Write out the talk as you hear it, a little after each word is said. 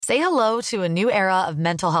Say hello to a new era of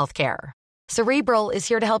mental health care. Cerebral is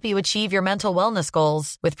here to help you achieve your mental wellness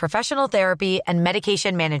goals with professional therapy and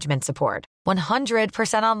medication management support.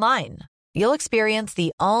 100% online. You'll experience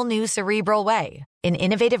the all-new Cerebral Way, an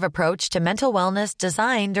innovative approach to mental wellness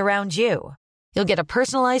designed around you. You'll get a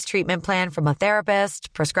personalized treatment plan from a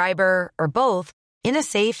therapist, prescriber, or both in a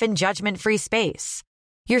safe and judgment-free space.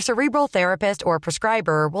 Your Cerebral therapist or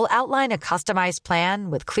prescriber will outline a customized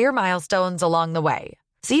plan with clear milestones along the way,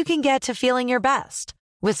 so you can get to feeling your best.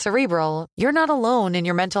 With Cerebral, you're not alone in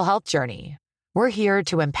your mental health journey. We're here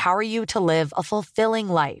to empower you to live a fulfilling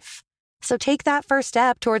life. So take that first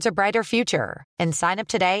step towards a brighter future and sign up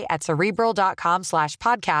today at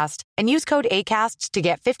Cerebral.com/podcast and use code ACAST to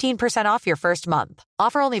get 15% off your first month.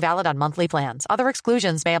 Offer only valid on monthly plans. Other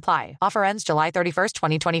exclusions may apply. Offer ends July 31st,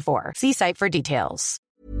 2024. See site for details.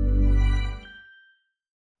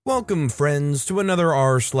 Welcome, friends, to another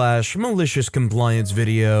r/MaliciousCompliance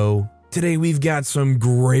video. Today we've got some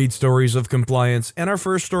great stories of compliance, and our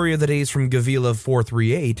first story of the day is from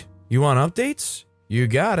Gavila438. You want updates? You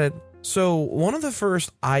got it. So, one of the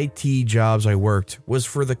first IT jobs I worked was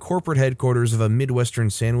for the corporate headquarters of a Midwestern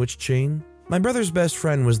sandwich chain. My brother's best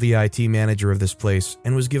friend was the IT manager of this place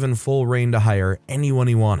and was given full reign to hire anyone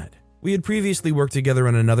he wanted. We had previously worked together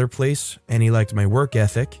in another place, and he liked my work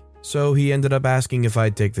ethic, so he ended up asking if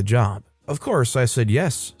I'd take the job. Of course, I said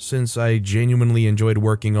yes, since I genuinely enjoyed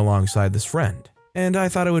working alongside this friend, and I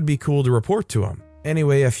thought it would be cool to report to him.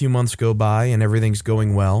 Anyway, a few months go by and everything's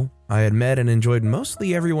going well. I had met and enjoyed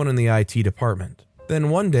mostly everyone in the IT department.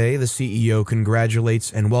 Then one day, the CEO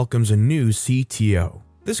congratulates and welcomes a new CTO.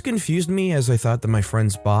 This confused me as I thought that my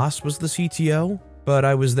friend's boss was the CTO, but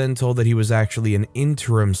I was then told that he was actually an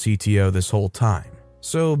interim CTO this whole time.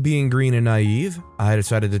 So, being green and naive, I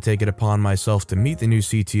decided to take it upon myself to meet the new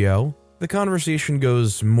CTO. The conversation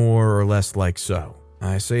goes more or less like so.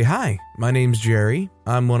 I say, "Hi, my name's Jerry.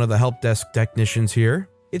 I'm one of the help desk technicians here.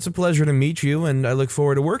 It's a pleasure to meet you, and I look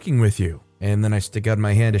forward to working with you." And then I stick out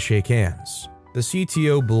my hand to shake hands. The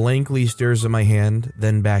CTO blankly stares at my hand,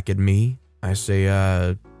 then back at me. I say,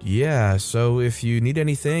 yeah, so if you need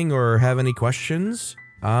anything or have any questions,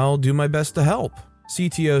 I'll do my best to help."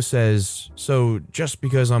 CTO says, "So just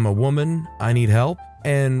because I'm a woman, I need help?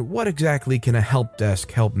 And what exactly can a help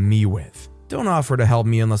desk help me with? Don't offer to help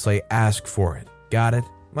me unless I ask for it. Got it?"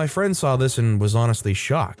 My friend saw this and was honestly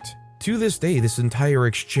shocked. To this day, this entire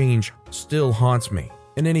exchange still haunts me.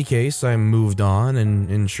 In any case, I moved on and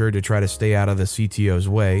ensured to try to stay out of the CTO's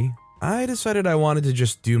way. I decided I wanted to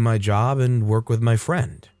just do my job and work with my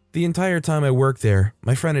friend. The entire time I worked there,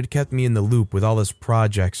 my friend had kept me in the loop with all his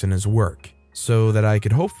projects and his work, so that I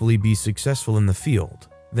could hopefully be successful in the field.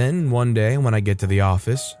 Then, one day, when I get to the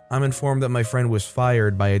office, I'm informed that my friend was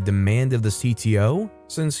fired by a demand of the CTO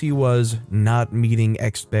since he was not meeting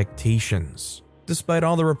expectations. Despite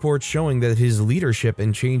all the reports showing that his leadership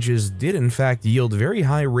and changes did in fact yield very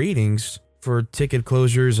high ratings for ticket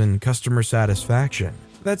closures and customer satisfaction.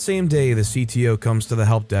 That same day, the CTO comes to the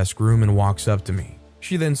help desk room and walks up to me.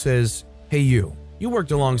 She then says, "Hey you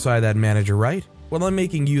worked alongside that manager, right? Well, I'm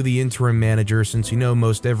making you the interim manager since you know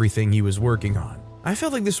most everything he was working on." I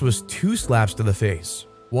felt like this was two slaps to the face.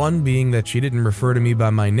 One being that she didn't refer to me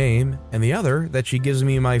by my name, and the other that she gives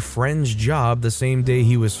me my friend's job the same day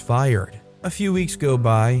he was fired. A few weeks go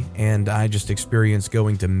by, and I just experience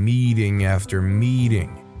going to meeting after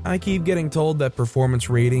meeting. I keep getting told that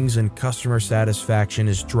performance ratings and customer satisfaction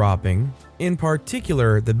is dropping. In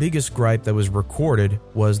particular, the biggest gripe that was recorded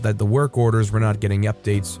was that the work orders were not getting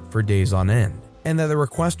updates for days on end, and that the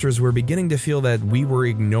requesters were beginning to feel that we were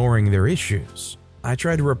ignoring their issues. I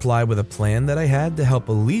tried to reply with a plan that I had to help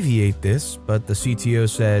alleviate this, but the CTO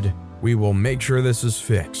said, "We will make sure this is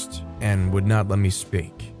fixed," and would not let me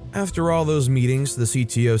speak. After all those meetings, the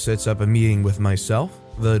CTO sets up a meeting with myself,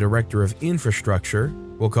 the director of infrastructure,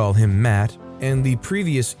 we'll call him Matt, and the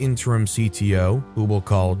previous interim CTO, who we'll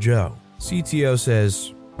call Joe. CTO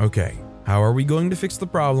says, "Okay, how are we going to fix the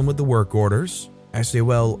problem with the work orders?" I say,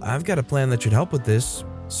 "Well, I've got a plan that should help with this.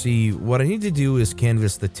 See, what I need to do is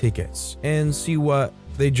canvass the tickets and see what..."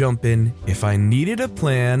 They jump in, "If I needed a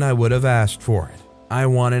plan, I would have asked for it. I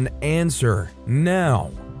want an answer now."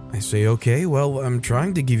 I say, "Okay, well, I'm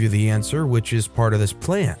trying to give you the answer, which is part of this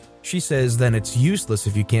plan." She says, "Then it's useless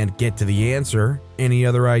if you can't get to the answer. Any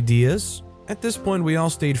other ideas?" At this point, we all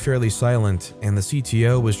stayed fairly silent, and the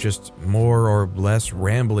CTO was just more or less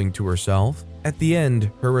rambling to herself. At the end,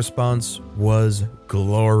 her response was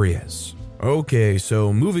glorious. "Okay,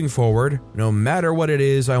 so moving forward, no matter what it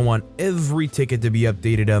is, I want every ticket to be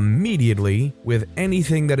updated immediately with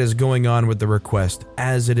anything that is going on with the request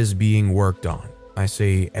as it is being worked on. I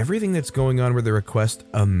say, everything that's going on with the request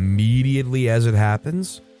immediately as it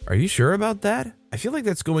happens? Are you sure about that? I feel like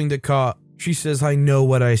that's going to cause... She says, I know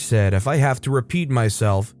what I said. If I have to repeat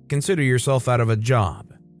myself, consider yourself out of a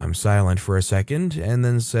job. I'm silent for a second and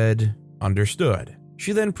then said, understood.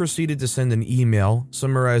 She then proceeded to send an email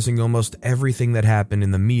summarizing almost everything that happened in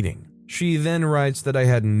the meeting. She then writes that I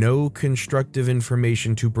had no constructive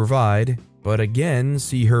information to provide, but again,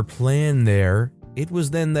 see her plan there. It was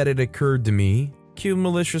then that it occurred to me, cue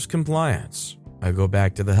malicious compliance. I go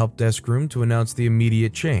back to the help desk room to announce the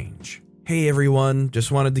immediate change. Hey everyone,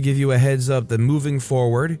 just wanted to give you a heads up that moving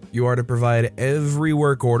forward, you are to provide every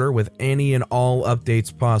work order with any and all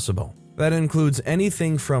updates possible. That includes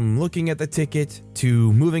anything from looking at the ticket,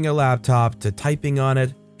 to moving a laptop, to typing on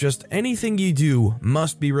it. Just anything you do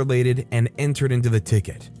must be related and entered into the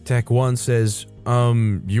ticket. Tech 1 says,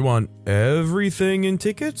 you want everything in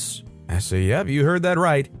tickets? I say, yep, you heard that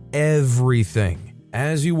right, everything.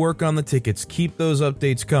 As you work on the tickets, keep those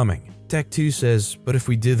updates coming. Tech 2 says, but if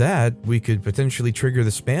we do that, we could potentially trigger the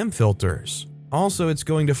spam filters. Also, it's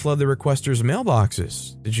going to flood the requesters'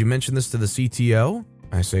 mailboxes. Did you mention this to the CTO?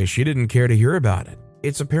 I say she didn't care to hear about it.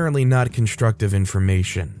 It's apparently not constructive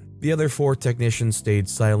information. The other 4 technicians stayed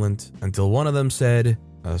silent until one of them said,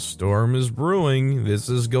 a storm is brewing, this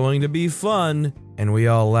is going to be fun, and we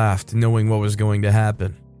all laughed knowing what was going to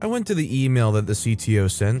happen. I went to the email that the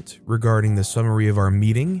CTO sent regarding the summary of our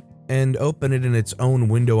meeting and opened it in its own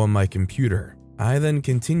window on my computer. I then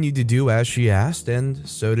continued to do as she asked, and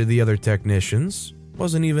so did the other technicians.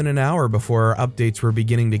 Wasn't even an hour before our updates were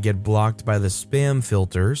beginning to get blocked by the spam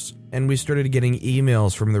filters, and we started getting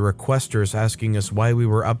emails from the requesters asking us why we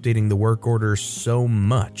were updating the work orders so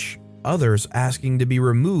much, others asking to be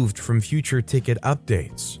removed from future ticket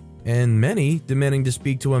updates, and many demanding to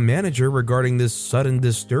speak to a manager regarding this sudden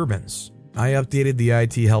disturbance. I updated the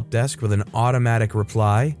IT help desk with an automatic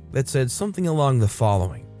reply that said something along the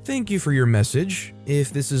following. Thank you for your message.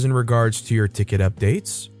 If this is in regards to your ticket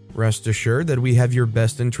updates, rest assured that we have your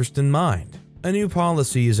best interest in mind. A new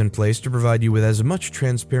policy is in place to provide you with as much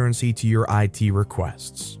transparency to your IT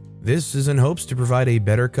requests. This is in hopes to provide a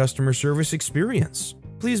better customer service experience.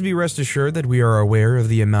 Please be rest assured that we are aware of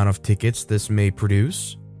the amount of tickets this may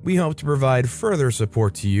produce. We hope to provide further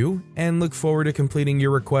support to you and look forward to completing your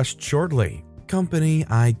request shortly. Company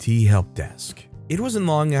IT Help Desk. It wasn't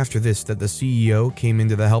long after this that the CEO came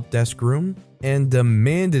into the help desk room and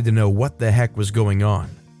demanded to know what the heck was going on.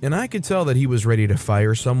 And I could tell that he was ready to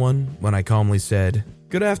fire someone when I calmly said,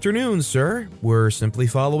 "Good afternoon, sir. We're simply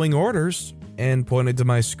following orders," and pointed to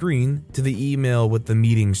my screen to the email with the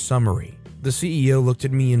meeting summary. The CEO looked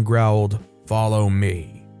at me and growled, "Follow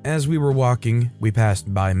me." As we were walking, we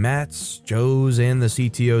passed by Matt's, Joe's, and the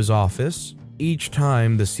CTO's office, each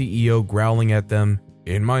time the CEO growling at them,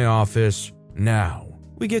 "In my office, now."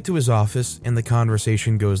 We get to his office and the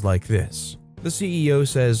conversation goes like this. The CEO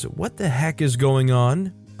says, "What the heck is going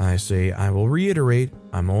on?" I say, "I will reiterate,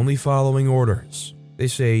 I'm only following orders." They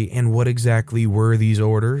say, "And what exactly were these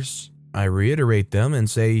orders?" I reiterate them and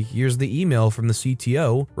say, "Here's the email from the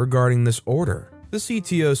CTO regarding this order." The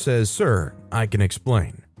CTO says, "Sir, I can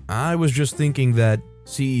explain. I was just thinking that."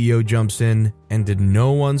 CEO jumps in, "And did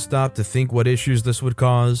no one stop to think what issues this would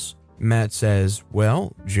cause?" Matt says,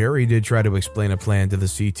 "Well, Jerry did try to explain a plan to the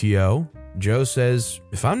CTO." Joe says,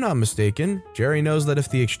 "If I'm not mistaken, Jerry knows that if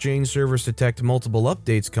the Exchange servers detect multiple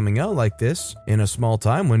updates coming out like this in a small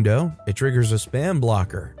time window, it triggers a spam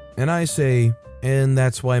blocker." And I say, "And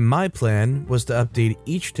that's why my plan was to update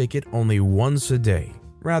each ticket only once a day,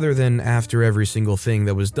 rather than after every single thing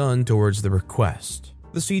that was done towards the request."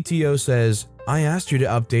 The CTO says, "I asked you to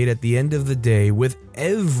update at the end of the day with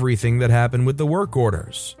everything that happened with the work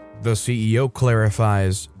orders." The CEO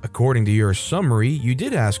clarifies, "According to your summary, you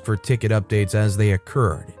did ask for ticket updates as they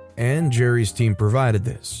occurred, and Jerry's team provided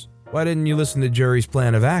this. Why didn't you listen to Jerry's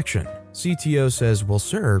plan of action?" CTO says, "Well,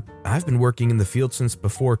 sir, I've been working in the field since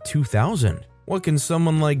before 2000. What can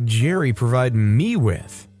someone like Jerry provide me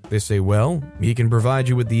with?" They say, "Well, he can provide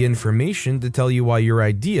you with the information to tell you why your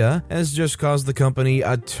idea has just caused the company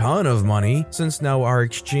a ton of money since now our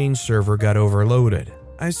Exchange server got overloaded."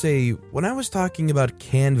 I say, "When I was talking about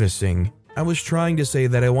canvassing, I was trying to say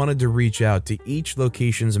that I wanted to reach out to each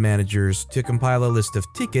location's managers to compile a list of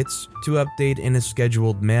tickets to update in a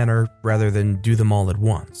scheduled manner rather than do them all at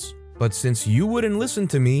once. But since you wouldn't listen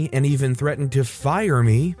to me and even threatened to fire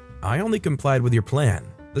me, I only complied with your plan."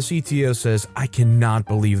 The CTO says, "I cannot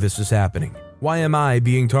believe this is happening. Why am I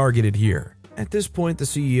being targeted here?" At this point, the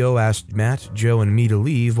CEO asked Matt, Joe, and me to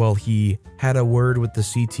leave while he had a word with the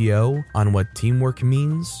CTO on what teamwork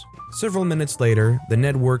means. Several minutes later, the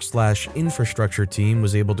network/infrastructure team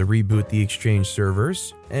was able to reboot the Exchange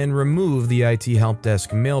servers and remove the IT help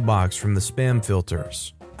desk mailbox from the spam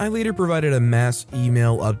filters. I later provided a mass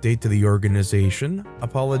email update to the organization,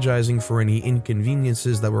 apologizing for any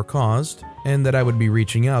inconveniences that were caused, and that I would be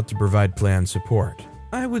reaching out to provide planned support.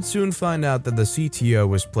 I would soon find out that the CTO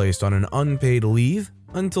was placed on an unpaid leave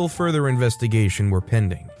until further investigation were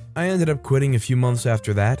pending. I ended up quitting a few months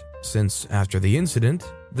after that, since after the incident,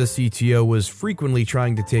 the CTO was frequently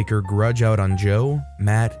trying to take her grudge out on Joe,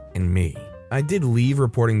 Matt, and me. I did leave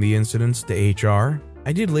reporting the incidents to HR.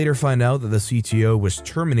 I did later find out that the CTO was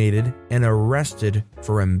terminated and arrested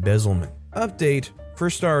for embezzlement. Update: for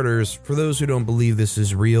starters, for those who don't believe this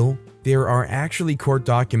is real, there are actually court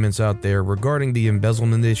documents out there regarding the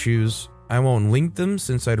embezzlement issues. I won't link them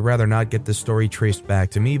since I'd rather not get the story traced back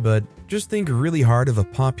to me, but just think really hard of a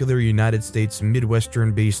popular United States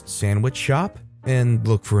Midwestern-based sandwich shop and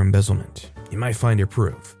look for embezzlement. You might find your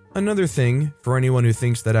proof. Another thing, for anyone who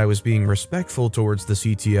thinks that I was being respectful towards the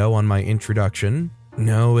CTO on my introduction,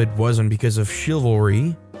 no, it wasn't because of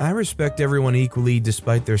chivalry. I respect everyone equally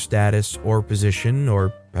despite their status or position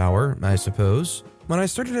or power, I suppose. When I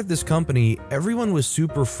started at this company, everyone was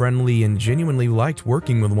super friendly and genuinely liked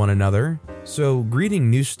working with one another, so greeting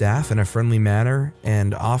new staff in a friendly manner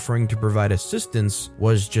and offering to provide assistance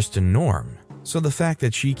was just a norm. So the fact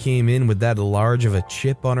that she came in with that large of a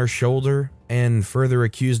chip on her shoulder and further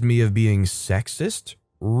accused me of being sexist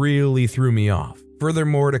really threw me off.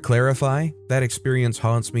 Furthermore, to clarify, that experience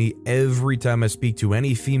haunts me every time I speak to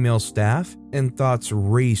any female staff, and thoughts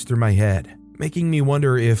race through my head, making me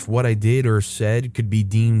wonder if what I did or said could be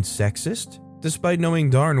deemed sexist, despite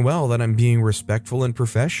knowing darn well that I'm being respectful and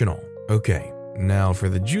professional. Okay, now for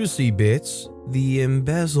the juicy bits, the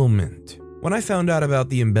embezzlement. When I found out about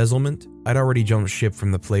the embezzlement, I'd already jumped ship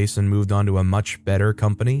from the place and moved on to a much better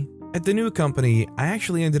company. At the new company, I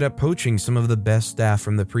actually ended up poaching some of the best staff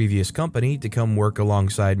from the previous company to come work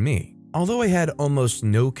alongside me. Although I had almost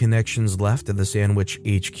no connections left at the Sandwich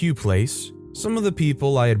HQ place, some of the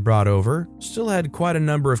people I had brought over still had quite a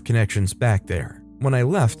number of connections back there. When I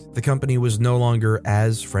left, the company was no longer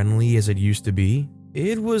as friendly as it used to be.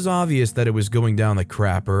 It was obvious that it was going down the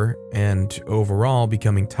crapper and overall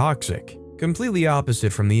becoming toxic, completely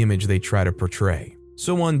opposite from the image they try to portray.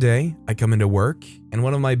 So one day, I come into work, and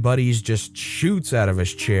one of my buddies just shoots out of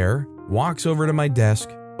his chair, walks over to my desk,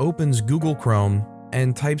 opens Google Chrome,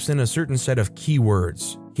 and types in a certain set of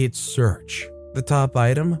keywords, hits search. The top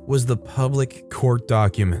item was the public court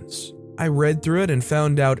documents. I read through it and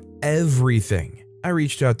found out everything. I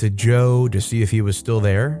reached out to Joe to see if he was still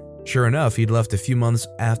there. Sure enough, he'd left a few months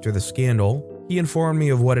after the scandal. He informed me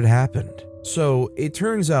of what had happened. So it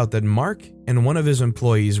turns out that Mark and one of his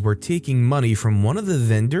employees were taking money from one of the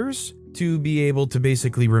vendors to be able to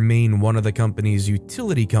basically remain one of the company's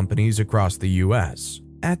utility companies across the US.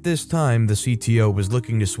 At this time, the CTO was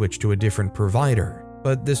looking to switch to a different provider,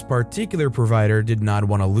 but this particular provider did not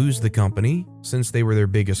want to lose the company since they were their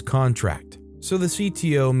biggest contract. So the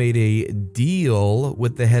CTO made a deal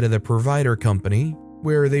with the head of the provider company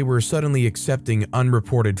where they were suddenly accepting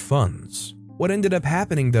unreported funds. What ended up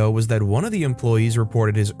happening though was that one of the employees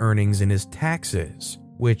reported his earnings in his taxes,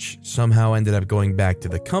 which somehow ended up going back to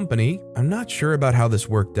the company. I'm not sure about how this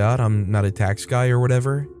worked out, I'm not a tax guy or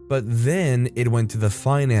whatever, but then it went to the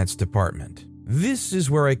finance department. This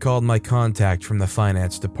is where I called my contact from the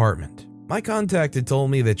finance department. My contact had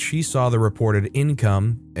told me that she saw the reported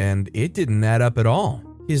income and it didn't add up at all.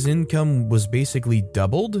 His income was basically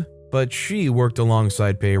doubled, but she worked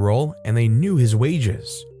alongside payroll and they knew his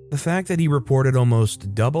wages. The fact that he reported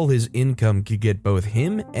almost double his income could get both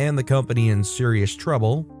him and the company in serious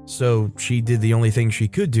trouble, so she did the only thing she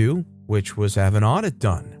could do, which was have an audit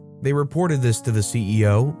done. They reported this to the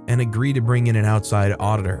CEO and agreed to bring in an outside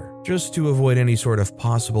auditor, just to avoid any sort of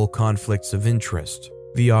possible conflicts of interest.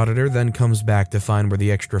 The auditor then comes back to find where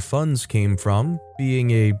the extra funds came from,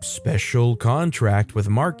 being a special contract with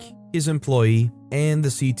Mark, his employee, and the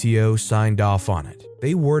CTO signed off on it.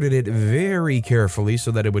 They worded it very carefully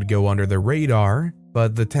so that it would go under the radar,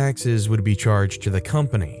 but the taxes would be charged to the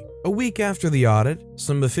company. A week after the audit,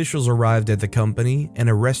 some officials arrived at the company and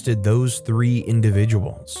arrested those 3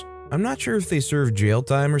 individuals. I'm not sure if they served jail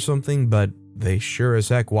time or something, but they sure as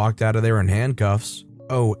heck walked out of there in handcuffs.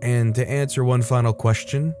 Oh, and to answer one final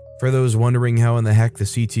question, for those wondering how in the heck the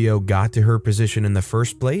CTO got to her position in the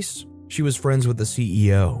first place, she was friends with the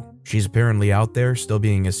CEO. She's apparently out there still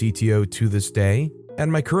being a CTO to this day. At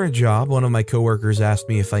my current job, one of my coworkers asked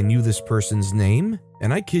me if I knew this person's name,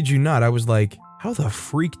 and I kid you not, I was like, how the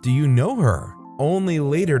freak do you know her? Only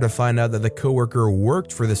later to find out that the coworker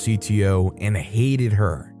worked for the CTO and hated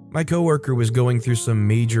her. My coworker was going through some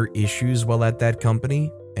major issues while at that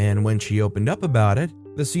company, and when she opened up about it,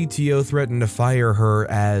 the CTO threatened to fire her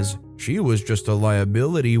as she was just a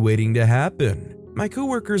liability waiting to happen. My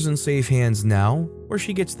coworker's in safe hands now, where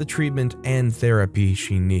she gets the treatment and therapy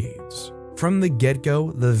she needs. From the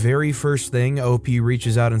get-go, the very first thing, OP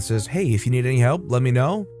reaches out and says, "Hey, if you need any help, let me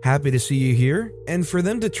know. Happy to see you here." And for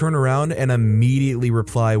them to turn around and immediately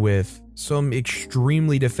reply with some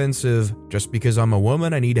extremely defensive, "Just because I'm a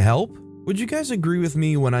woman, I need help." Would you guys agree with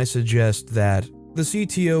me when I suggest that the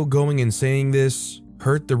CTO going and saying this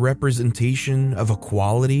hurt the representation of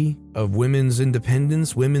equality, of women's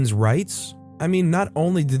independence, women's rights? I mean, not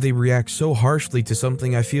only did they react so harshly to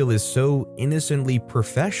something I feel is so innocently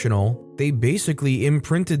professional, they basically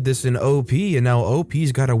imprinted this in OP, and now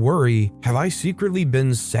OP's gotta worry, have I secretly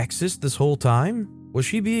been sexist this whole time? Was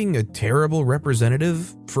she being a terrible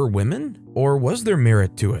representative for women? Or was there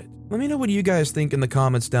merit to it? Let me know what you guys think in the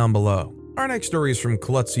comments down below. Our next story is from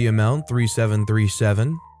Klutzy Amount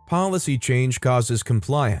 3737. Policy change causes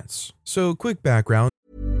compliance. So, quick background.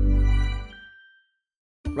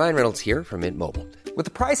 Ryan Reynolds here from Mint Mobile. With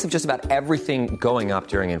the price of just about everything going up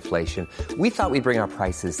during inflation, we thought we'd bring our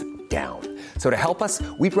prices down. So to help us,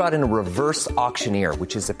 we brought in a reverse auctioneer,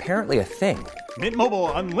 which is apparently a thing. Mint Mobile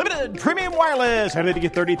Unlimited Premium Wireless. How to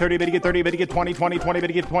get 30, 30, bit to get 30, bit to get 20, 20, 20, bit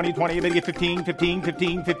to get 20, 20, bit to get 15, 15,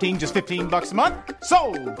 15, 15, just $15 a month?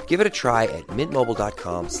 Sold! Give it a try at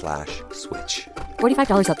mintmobile.com/switch.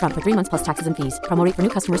 $45 up front for 3 months plus taxes and fees. Promo rate for new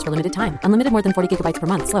customers for limited time. Unlimited more than 40 gigabytes per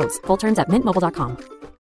month. Slows full terms at mintmobile.com.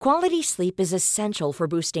 Quality sleep is essential for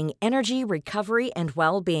boosting energy, recovery, and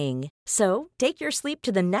well-being. So, take your sleep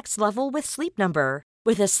to the next level with Sleep Number.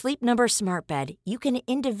 With a Sleep Number smart bed, you can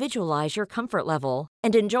individualize your comfort level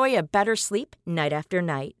and enjoy a better sleep night after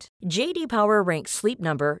night. J.D. Power ranks Sleep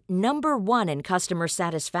Number number 1 in customer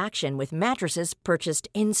satisfaction with mattresses purchased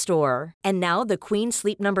in-store. And now the Queen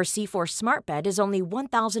Sleep Number C4 smart bed is only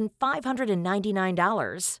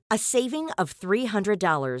 $1,599, a saving of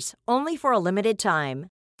 $300, only for a limited time.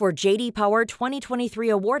 For J.D. Power 2023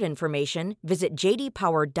 award information, visit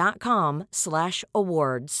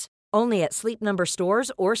jdpower.com/awards. Only at Sleep Number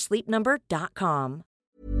stores or sleepnumber.com.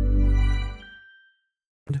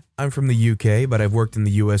 I'm from the UK, but I've worked in the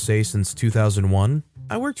USA since 2001.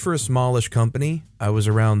 I worked for a smallish company. I was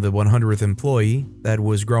around the 100th employee that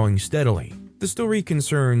was growing steadily. The story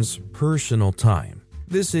concerns personal time.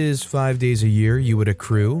 This is 5 days a year you would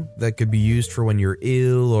accrue that could be used for when you're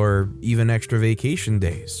ill or even extra vacation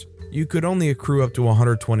days. You could only accrue up to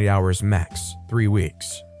 120 hours max, 3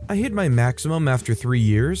 weeks. I hit my maximum after 3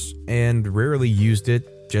 years and rarely used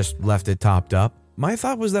it, just left it topped up. My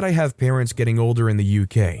thought was that I have parents getting older in the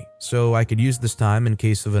UK, so I could use this time in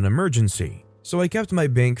case of an emergency. So I kept my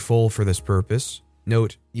bank full for this purpose.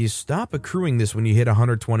 Note, you stop accruing this when you hit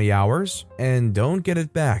 120 hours and don't get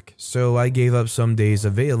it back, so I gave up some days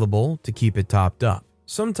available to keep it topped up.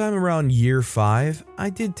 Sometime around year 5,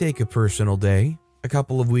 I did take a personal day. A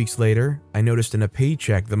couple of weeks later, I noticed in a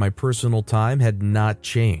paycheck that my personal time had not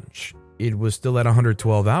changed. It was still at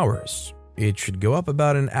 112 hours. It should go up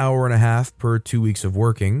about an hour and a half per 2 weeks of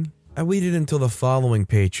working. I waited until the following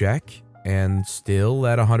paycheck, and still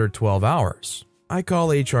at 112 hours. I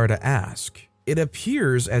call HR to ask. It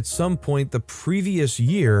appears at some point the previous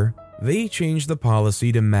year, they changed the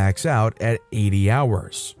policy to max out at 80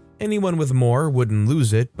 hours. Anyone with more wouldn't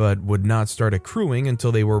lose it, but would not start accruing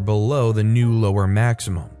until they were below the new lower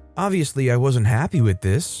maximum. Obviously, I wasn't happy with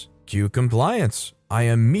this. Cue compliance. I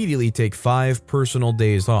immediately take 5 personal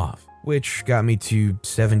days off, which got me to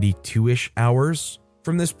 72-ish hours.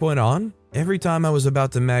 From this point on, every time I was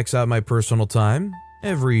about to max out my personal time,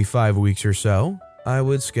 every 5 weeks or so, I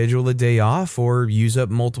would schedule a day off or use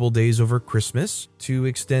up multiple days over Christmas to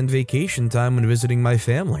extend vacation time when visiting my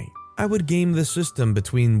family. I would game the system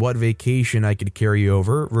between what vacation I could carry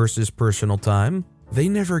over versus personal time. They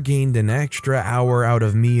never gained an extra hour out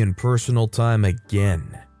of me in personal time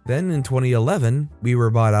again. Then in 2011, we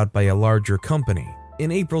were bought out by a larger company.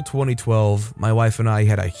 In April 2012, my wife and I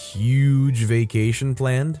had a huge vacation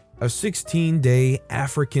planned, a 16-day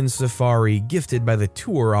African safari gifted by the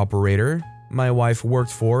tour operator my wife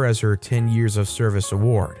worked for as her 10 years of service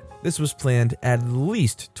award. This was planned at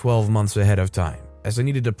least 12 months ahead of time, as I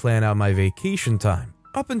needed to plan out my vacation time.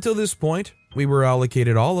 Up until this point, we were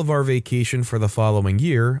allocated all of our vacation for the following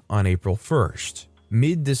year on April 1st.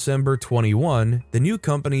 Mid-December 21, the new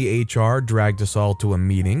company HR dragged us all to a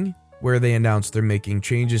meeting where they announced they're making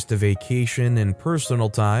changes to vacation and personal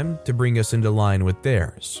time to bring us into line with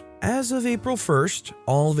theirs. As of April 1st,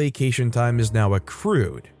 all vacation time is now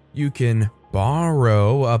accrued. You can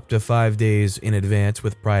borrow up to 5 days in advance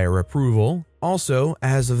with prior approval, Also,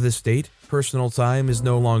 as of this date, personal time is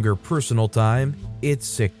no longer personal time, it's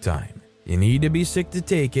sick time. You need to be sick to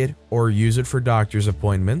take it or use it for doctor's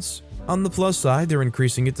appointments. On the plus side, they're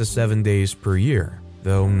increasing it to 7 days per year,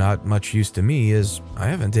 though not much use to me as I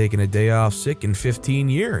haven't taken a day off sick in 15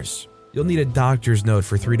 years. You'll need a doctor's note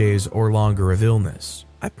for 3 days or longer of illness.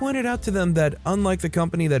 I pointed out to them that unlike the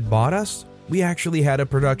company that bought us, we actually had a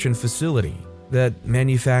production facility that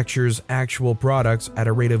manufactures actual products at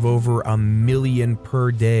a rate of over 1 million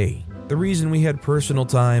per day. The reason we had personal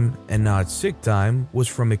time and not sick time was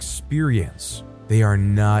from experience. They are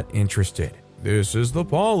not interested. This is the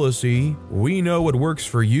policy. We know what works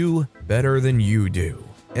for you better than you do.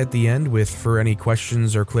 At the end, for any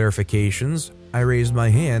questions or clarifications, I raise my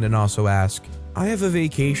hand and also ask, I have a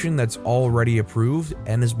vacation that's already approved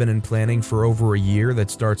and has been in planning for over a year that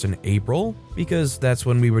starts in April, because that's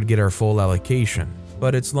when we would get our full allocation.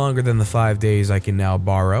 But it's longer than the 5 days I can now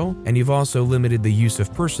borrow, and you've also limited the use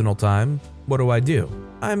of personal time. What do?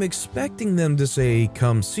 I'm expecting them to say,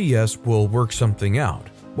 come see us, we'll work something out.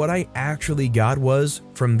 What I actually got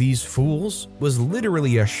from these fools was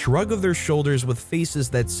literally a shrug of their shoulders with faces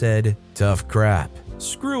that said, tough crap,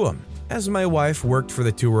 screw them. As my wife worked for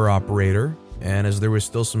the tour operator, and as there was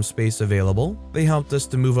still some space available, they helped us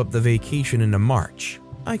to move up the vacation into March.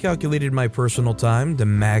 I calculated my personal time to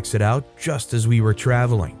max it out just as we were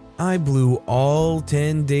traveling. I blew all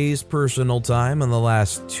 10 days personal time in the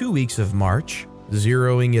last 2 weeks of March,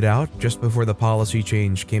 zeroing it out just before the policy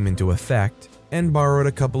change came into effect, and borrowed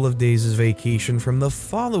a couple of days' vacation from the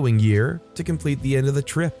following year to complete the end of the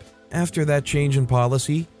trip. After that change in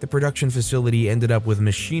policy, the production facility ended up with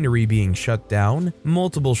machinery being shut down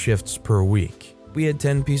multiple shifts per week. We had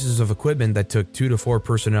 10 pieces of equipment that took 2 to 4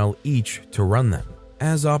 personnel each to run them.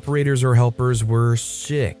 As operators or helpers were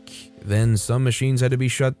sick, then some machines had to be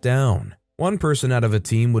shut down. One person out of a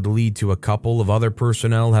team would lead to a couple of other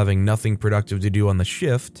personnel having nothing productive to do on the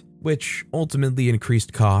shift, which ultimately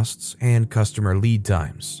increased costs and customer lead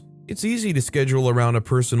times. It's easy to schedule around a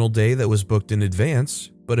personal day that was booked in advance,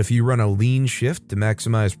 but if you run a lean shift to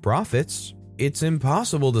maximize profits, it's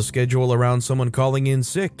impossible to schedule around someone calling in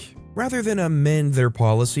sick. Rather than amend their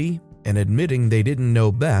policy and admitting they didn't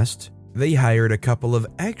know best, they hired a couple of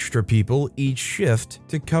extra people each shift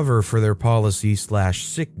to cover for their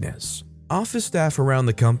policy/sickness. Office staff around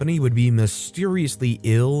the company would be mysteriously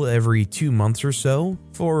ill every 2 months or so,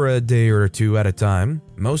 for a day or two at a time.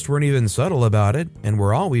 Most weren't even subtle about it and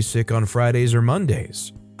were always sick on Fridays or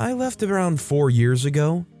Mondays. I left around 4 years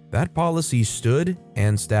ago. That policy stood,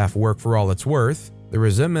 and staff work for all it's worth. The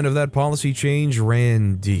resentment of that policy change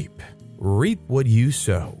ran deep. Reap what you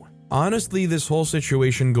sow. Honestly, this whole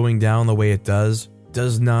situation going down the way it does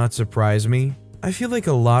not surprise me. I feel like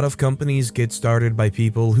a lot of companies get started by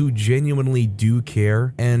people who genuinely do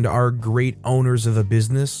care and are great owners of a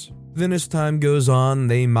business. Then as time goes on,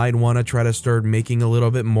 they might want to try to start making a little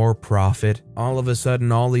bit more profit. All of a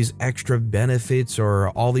sudden, all these extra benefits or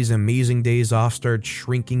all these amazing days off start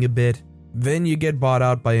shrinking a bit. Then you get bought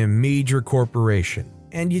out by a major corporation.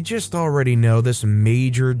 And you just already know this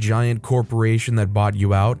major giant corporation that bought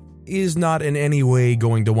you out is not in any way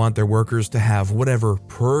going to want their workers to have whatever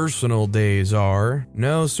personal days are.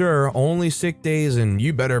 No sir, only sick days, and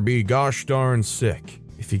you better be gosh darn sick.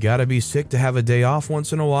 If you gotta be sick to have a day off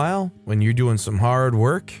once in a while, when you're doing some hard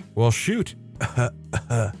work, well shoot.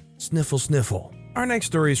 Sniffle sniffle. Our next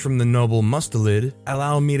story is from the noble Mustelid.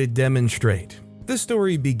 Allow me to demonstrate. This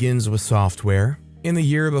story begins with software. In the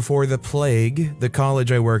year before the plague, the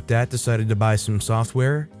college I worked at decided to buy some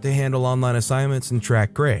software to handle online assignments and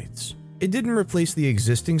track grades. It didn't replace the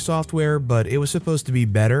existing software, but it was supposed to be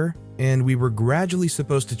better, and we were gradually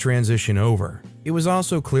supposed to transition over. It was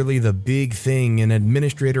also clearly the big thing an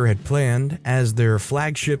administrator had planned as their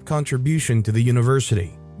flagship contribution to the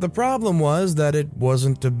university. The problem was that it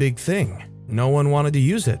wasn't a big thing. No one wanted to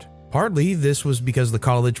use it. Partly this was because the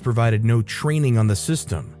college provided no training on the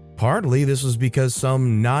system. Partly this was because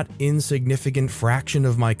some not insignificant fraction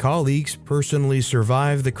of my colleagues personally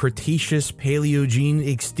survived the Cretaceous Paleogene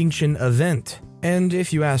extinction event. And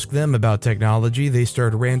if you ask them about technology, they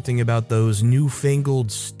start ranting about those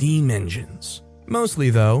newfangled steam engines.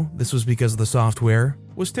 Mostly though, this was because the software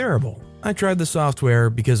was terrible. I tried the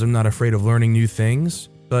software because I'm not afraid of learning new things,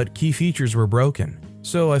 but key features were broken.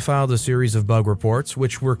 So I filed a series of bug reports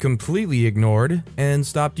which were completely ignored and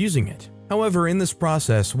stopped using it. However, in this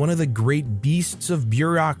process, one of the great beasts of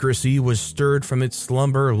bureaucracy was stirred from its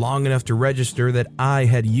slumber long enough to register that I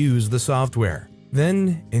had used the software.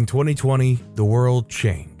 Then, in 2020, the world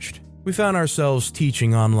changed. We found ourselves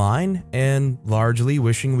teaching online and largely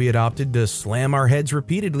wishing we had opted to slam our heads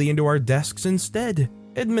repeatedly into our desks instead.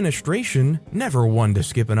 Administration, never one to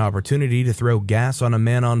skip an opportunity to throw gas on a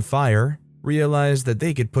man on fire, realized that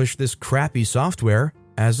they could push this crappy software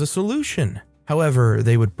as a solution. However,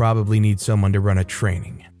 they would probably need someone to run a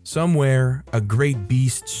training. Somewhere, a great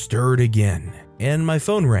beast stirred again, and my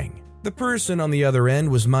phone rang. The person on the other end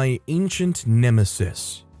was my ancient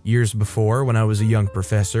nemesis. Years before, when I was a young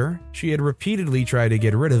professor, she had repeatedly tried to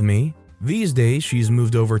get rid of me. These days, she's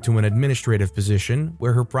moved over to an administrative position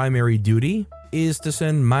where her primary duty is to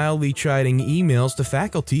send mildly chiding emails to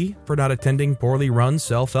faculty for not attending poorly run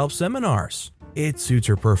self-help seminars. It suits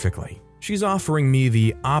her perfectly. She's offering me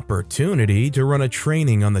the opportunity to run a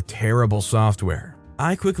training on the terrible software.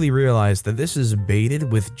 I quickly realized that this is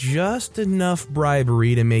baited with just enough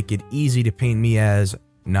bribery to make it easy to paint me as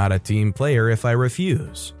not a team player if I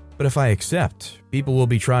refuse. But if I accept, people will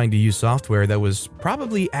be trying to use software that was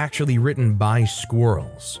probably actually written by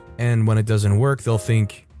squirrels. And when it doesn't work, they'll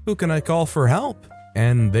think, who can I call for help?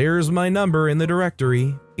 And there's my number in the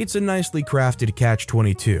directory. It's a nicely crafted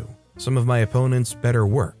catch-22. Some of my opponents better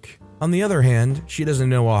work. On the other hand, she doesn't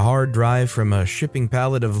know a hard drive from a shipping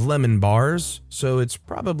pallet of lemon bars, so it's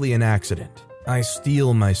probably an accident. I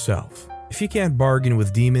steel myself. If you can't bargain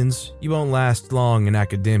with demons, you won't last long in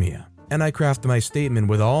academia. And I craft my statement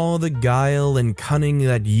with all the guile and cunning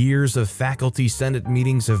that years of faculty senate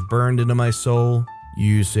meetings have burned into my soul.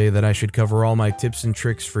 You say that I should cover all my tips and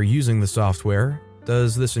tricks for using the software.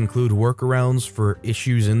 Does this include workarounds for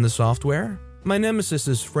issues in the software? My nemesis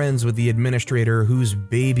is friends with the administrator whose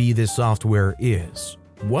baby this software is.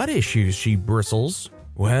 What issues, she bristles?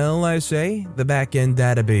 Well, I say, the back-end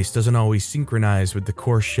database doesn't always synchronize with the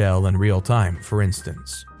core shell in real time, for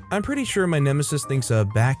instance. I'm pretty sure my nemesis thinks a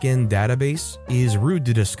back-end database is rude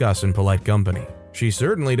to discuss in polite company. She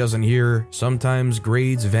certainly doesn't hear sometimes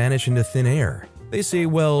grades vanish into thin air. They say,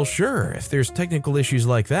 well, sure, if there's technical issues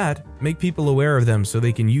like that, make people aware of them so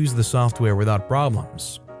they can use the software without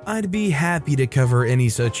problems. I'd be happy to cover any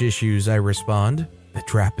such issues, I respond. The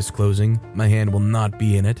trap is closing. My hand will not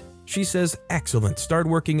be in it. She says, excellent, start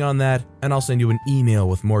working on that, and I'll send you an email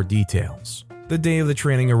with more details. The day of the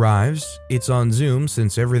training arrives. It's on Zoom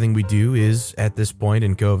since everything we do is, at this point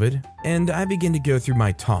in COVID, and I begin to go through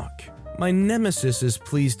my talk. My nemesis is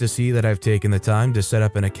pleased to see that I've taken the time to set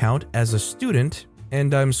up an account as a student,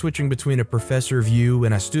 and I'm switching between a professor view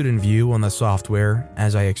and a student view on the software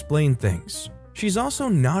as I explain things. She's also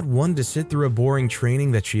not one to sit through a boring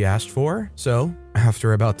training that she asked for, so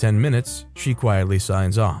after about 10 minutes, she quietly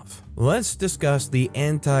signs off. Let's discuss the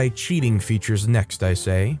anti-cheating features next, I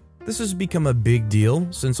say. This has become a big deal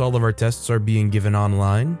since all of our tests are being given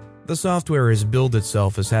online. The software has billed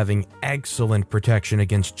itself as having excellent protection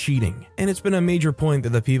against cheating, and it's been a major point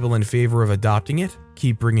that the people in favor of adopting it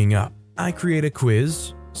keep bringing up. I create a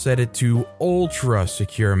quiz, set it to ultra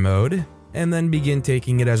secure mode, and then begin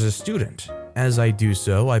taking it as a student. As I do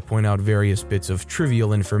so, I point out various bits of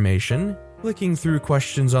trivial information, clicking through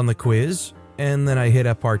questions on the quiz, and then I hit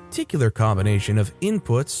a particular combination of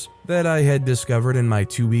inputs that I had discovered in my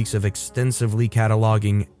 2 weeks of extensively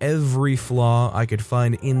cataloging every flaw I could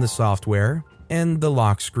find in the software, and the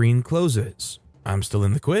lock screen closes. I'm still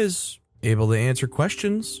in the quiz, able to answer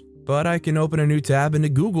questions, but I can open a new tab into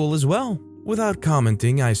Google as well. Without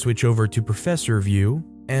commenting, I switch over to Professor View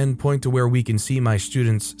and point to where we can see my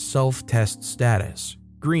student's self-test status.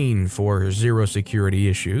 Green for 0 security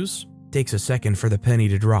issues. Takes a second for the penny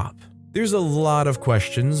to drop. There's a lot of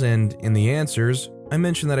questions, and in the answers, I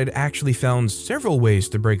mentioned that I'd actually found several ways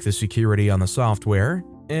to break the security on the software,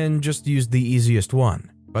 and just used the easiest one.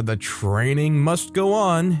 But the training must go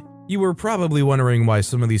on. You were probably wondering why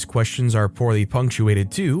some of these questions are poorly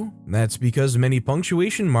punctuated too. That's because many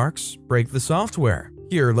punctuation marks break the software.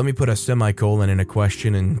 Here, let me put a semicolon in a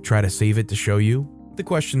question and try to save it to show you. The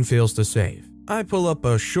question fails to save. I pull up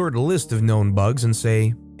a short list of known bugs and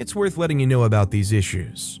say, it's worth letting you know about these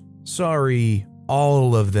issues. Sorry,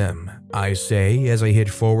 all of them, I say as I hit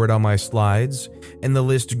forward on my slides, and the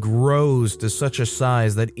list grows to such a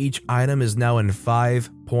size that each item is now in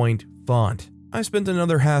 5-point font. I spent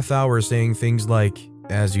another half hour saying things like,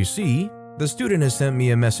 as you see, the student has sent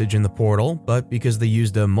me a message in the portal, but because they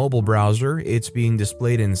used a mobile browser, it's being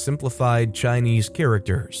displayed in simplified Chinese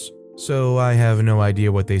characters. So I have no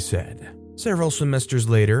idea what they said. Several semesters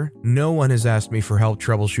later, no one has asked me for help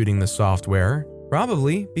troubleshooting the software,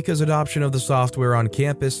 probably because adoption of the software on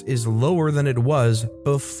campus is lower than it was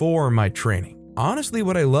before my training. Honestly,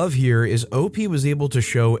 what I love here is OP was able to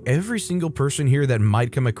show every single person here that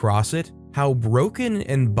might come across it how broken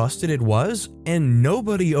and busted it was, and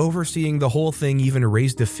nobody overseeing the whole thing even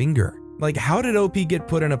raised a finger. Like, how did OP get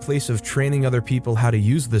put in a place of training other people how to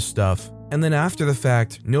use this stuff, and then after the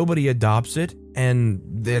fact, nobody adopts it, and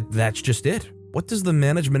that's just it. What does the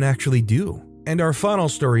management actually do? And our final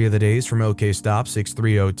story of the day is from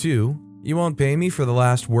OKStop6302. You won't pay me for the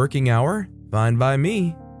last working hour? Fine by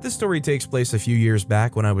me. This story takes place a few years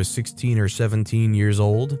back when I was 16 or 17 years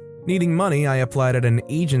old. Needing money, I applied at an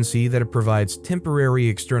agency that provides temporary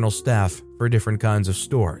external staff for different kinds of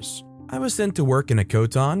stores. I was sent to work in a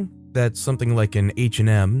Koton, that's something like an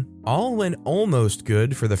H&M. All went almost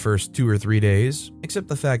good for the first 2 or 3 days, except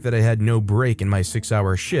the fact that I had no break in my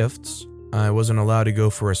 6-hour shifts. I wasn't allowed to go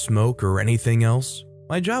for a smoke or anything else.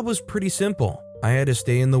 My job was pretty simple. I had to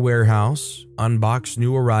stay in the warehouse, unbox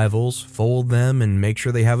new arrivals, fold them, and make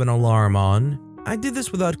sure they have an alarm on. I did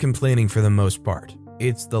this without complaining for the most part.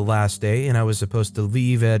 It's the last day and I was supposed to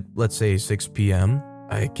leave at, let's say, 6 p.m.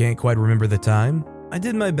 I can't quite remember the time. I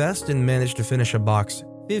did my best and managed to finish a box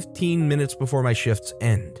 15 minutes before my shift's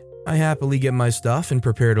end. I happily get my stuff and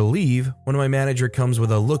prepare to leave when my manager comes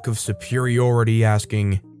with a look of superiority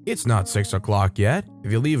asking, "It's not 6 o'clock yet.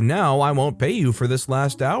 If you leave now, I won't pay you for this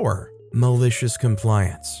last hour." Malicious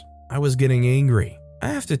compliance. I was getting angry. I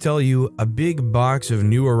have to tell you, a big box of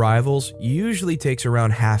new arrivals usually takes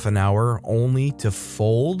around half an hour only to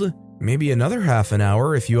fold, maybe another half an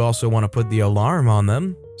hour if you also want to put the alarm on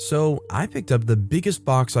them. So I picked up the biggest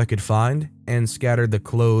box I could find and scattered the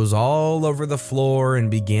clothes all over the floor and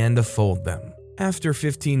began to fold them. After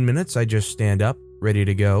 15 minutes, I just stand up, ready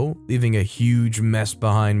to go, leaving a huge mess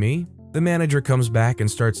behind me. The manager comes back and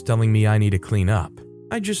starts telling me I need to clean up.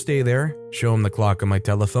 I just stay there, show him the clock on my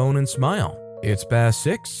telephone, and smile. "It's past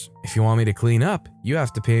 6. If you want me to clean up, you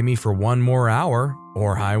have to pay me for 1 more hour,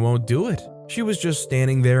 or I won't do it." She was just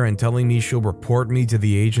standing there and telling me she'll report me to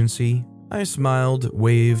the agency. I smiled,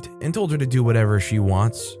 waved, and told her to do whatever she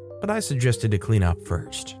wants, but I suggested to clean up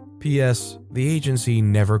first. P.S. The agency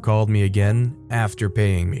never called me again after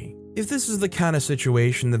paying me. If this is the kind of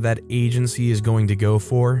situation that agency is going to go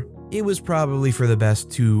for, it was probably for the best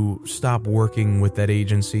to stop working with that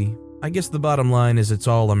agency. I guess the bottom line is it's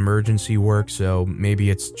all emergency work, so maybe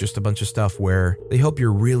it's just a bunch of stuff where they hope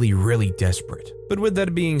you're really, really desperate. But with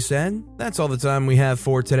that being said, that's all the time we have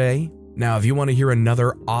for today. Now, if you want to hear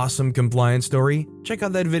another awesome compliance story, check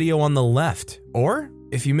out that video on the left. Or,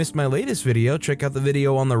 if you missed my latest video, check out the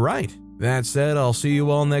video on the right. That said, I'll see you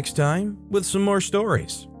all next time with some more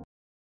stories.